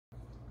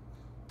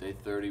Day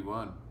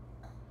 31.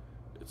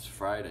 It's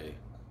Friday.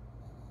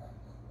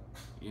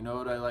 You know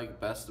what I like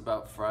best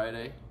about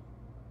Friday?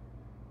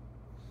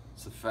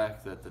 It's the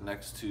fact that the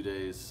next 2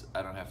 days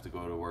I don't have to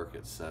go to work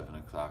at 7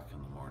 o'clock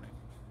in the morning.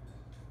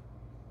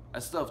 I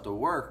still have to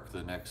work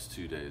the next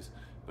 2 days,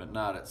 but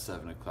not at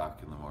 7 o'clock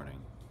in the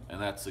morning.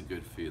 And that's a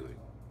good feeling.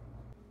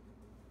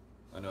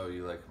 I know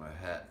you like my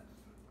hat.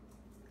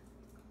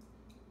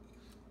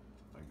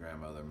 My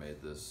grandmother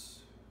made this.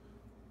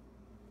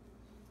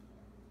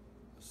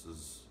 This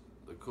is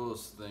the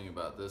coolest thing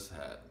about this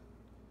hat.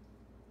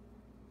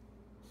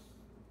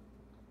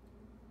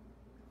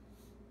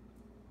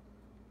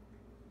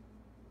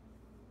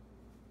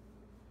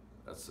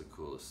 That's the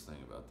coolest thing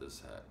about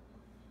this hat.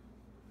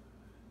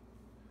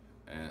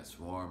 And it's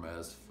warm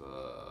as fuck.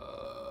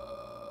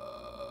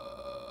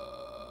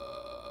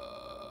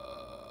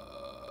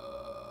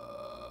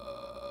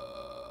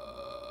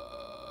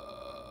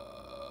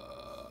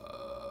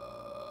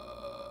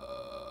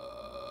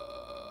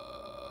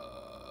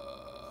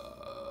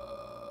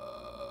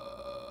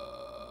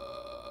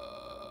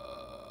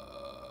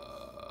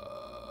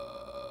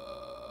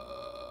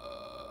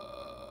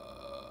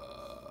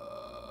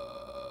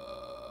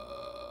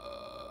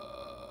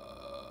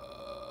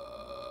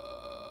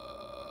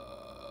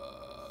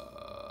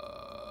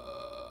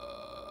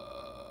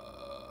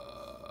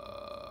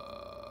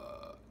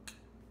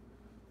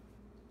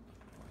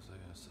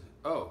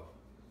 Oh,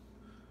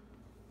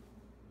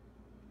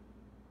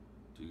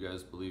 do you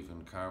guys believe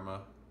in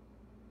karma?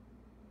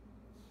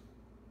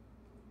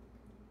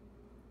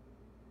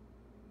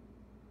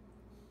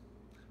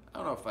 I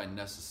don't know if I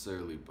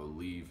necessarily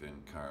believe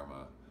in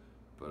karma,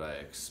 but I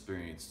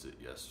experienced it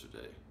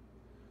yesterday.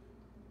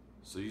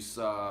 So you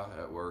saw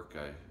at work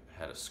I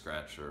had a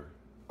scratcher.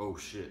 Oh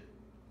shit.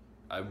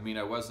 I mean,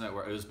 I wasn't at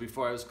work. It was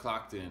before I was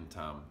clocked in,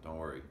 Tom. Don't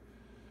worry.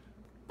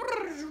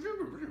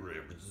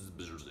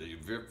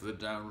 Flip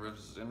down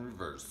and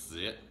reverse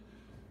it.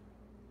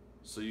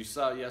 So you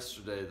saw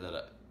yesterday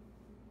that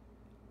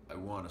I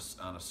won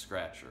on a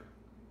scratcher.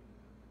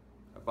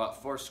 I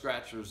bought 4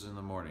 scratchers in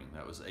the morning.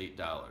 That was $8.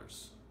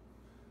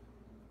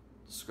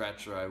 The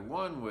scratcher I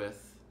won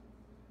with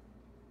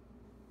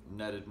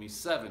netted me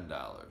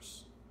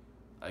 $7.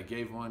 I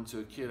gave one to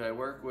a kid I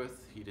work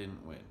with. He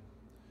didn't win.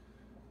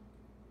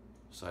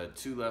 So I had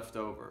 2 left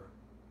over.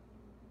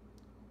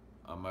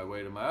 On my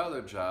way to my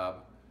other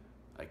job,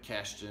 I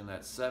cashed in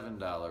that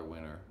 $7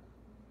 winner,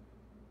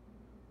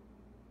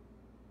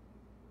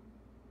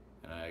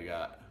 and I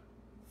got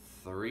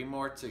 3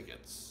 more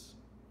tickets.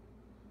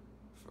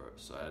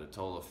 So I had a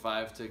total of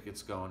 5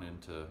 tickets going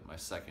into my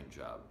second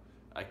job.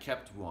 I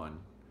kept 1,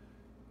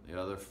 the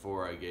other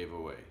 4 I gave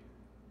away.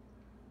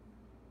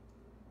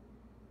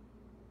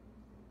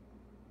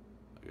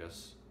 I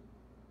guess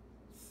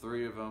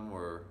 3 of them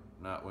were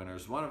not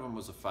winners. One of them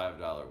was a $5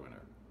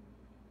 winner.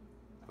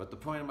 But the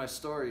point of my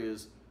story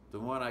is, the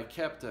one I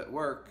kept at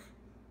work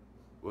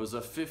was a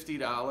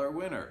 $50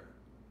 winner.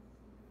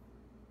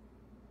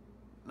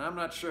 And I'm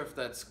not sure if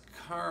that's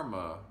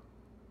karma,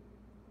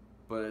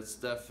 but it's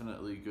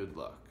definitely good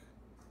luck.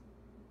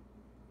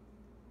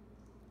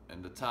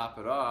 And to top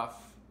it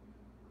off,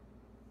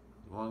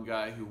 the one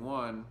guy who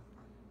won,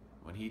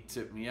 when he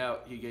tipped me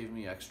out, he gave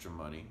me extra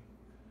money.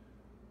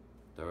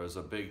 There was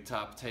a big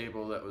top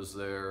table that was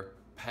there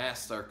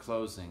past our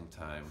closing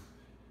time.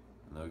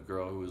 And the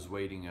girl who was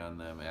waiting on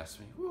them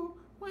asked me,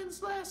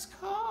 when's last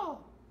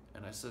call?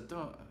 And I said,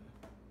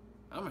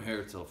 I'm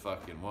here till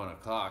fucking 1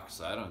 o'clock,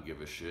 so I don't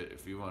give a shit.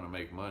 If you want to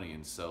make money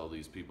and sell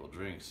these people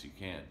drinks, you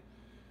can.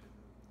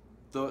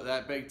 Though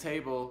that big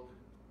table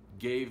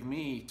gave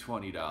me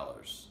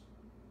 $20.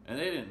 And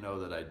they didn't know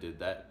that I did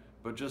that,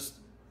 but just,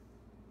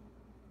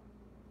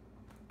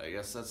 I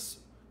guess that's,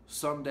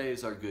 some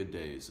days are good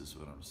days, is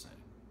what I'm saying.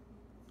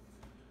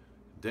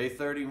 Day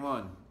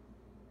 31,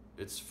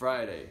 it's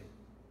Friday.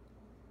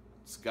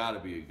 It's gotta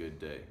be a good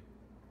day.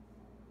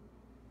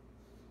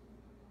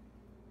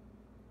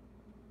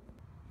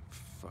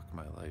 Fuck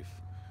my life.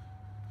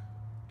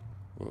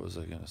 What was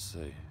I gonna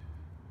say?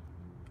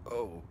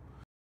 Oh.